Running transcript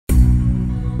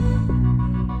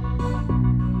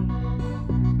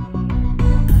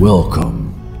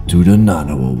Welcome to the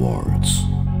Nano Awards.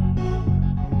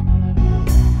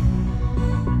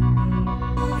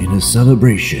 In a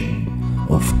celebration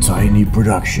of tiny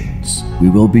productions,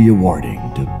 we will be awarding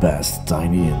the best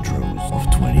tiny intros of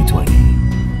 2020.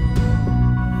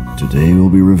 Today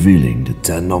we'll be revealing the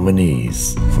 10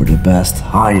 nominees for the best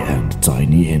high-end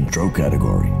tiny intro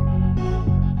category.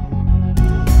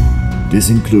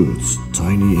 This includes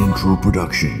tiny intro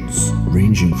productions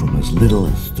ranging from as little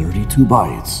as 32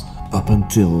 bytes up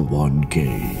until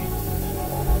 1K.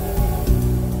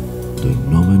 The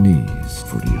nominees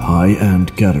for the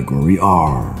high-end category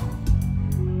are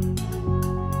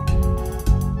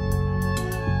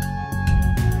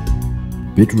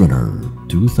Bitrunner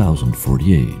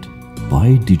 2048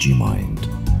 by Digimind,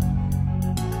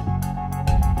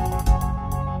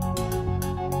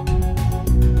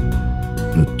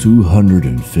 a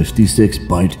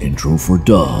 256-byte intro for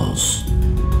DOS,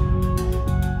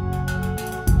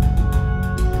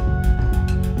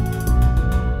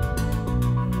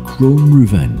 Chrome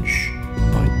Revenge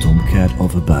by Tomcat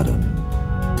of Abaddon,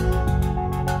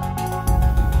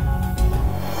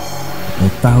 a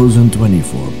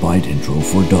 1024-byte intro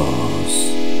for DOS,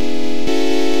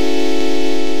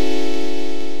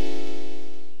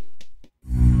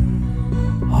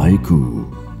 Haiku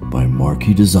by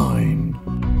Marquee Design,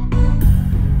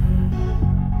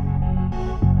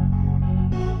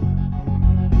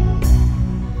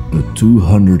 a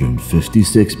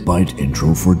 256-byte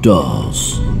intro for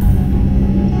DOS,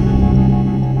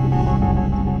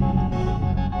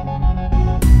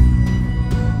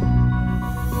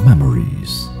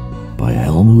 Memories by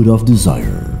Helmut of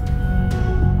Desire,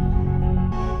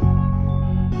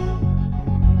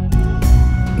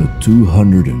 a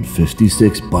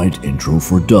 256-byte intro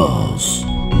for DOS,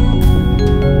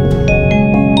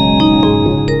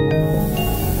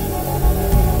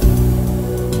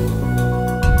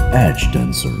 Edge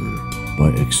Dancer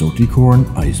by Exoticorn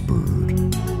Icebird,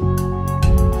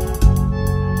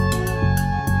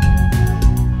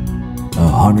 a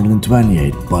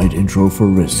 128-byte intro for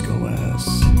Risk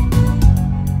OS,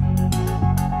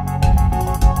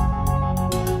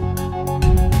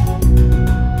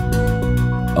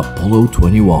 Apollo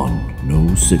 21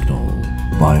 No Signal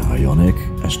by Ionic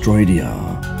Asteroidia,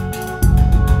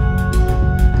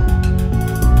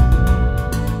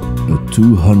 a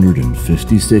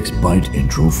 256-byte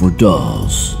intro for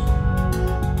DOS,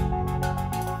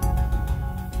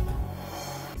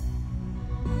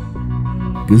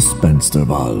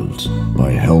 Gespensterwald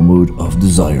by Helmut of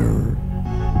Desire,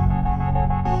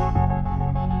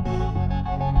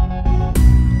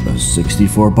 a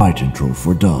 64-byte intro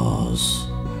for DOS,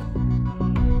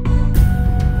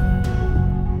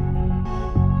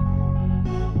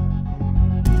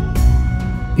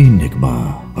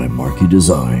 Enigma by Marquee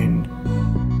Design,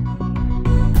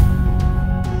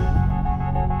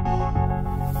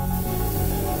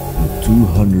 a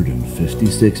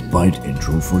 256-byte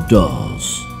intro for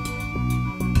DOS,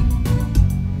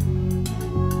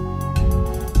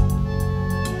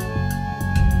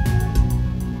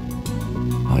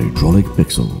 Hydraulic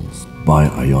Pixels by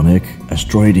Ionic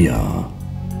Asteroidia,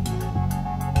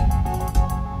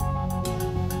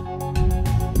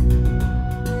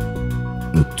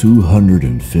 a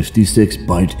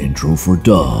 256-byte intro for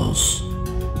DOS,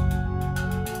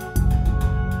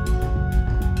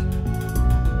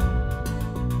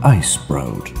 Ice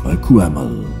Sprout by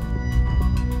QML,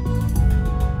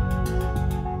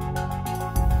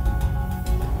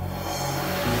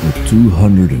 a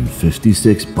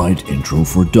 256-byte intro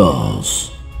for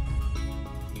DOS,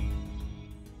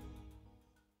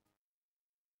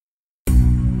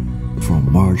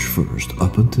 from March 1st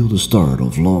up until the start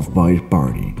of Lovebyte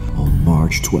Party on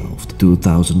March 12th,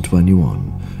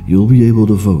 2021, you'll be able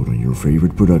to vote on your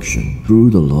favorite production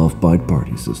through the Lovebyte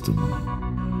Party system.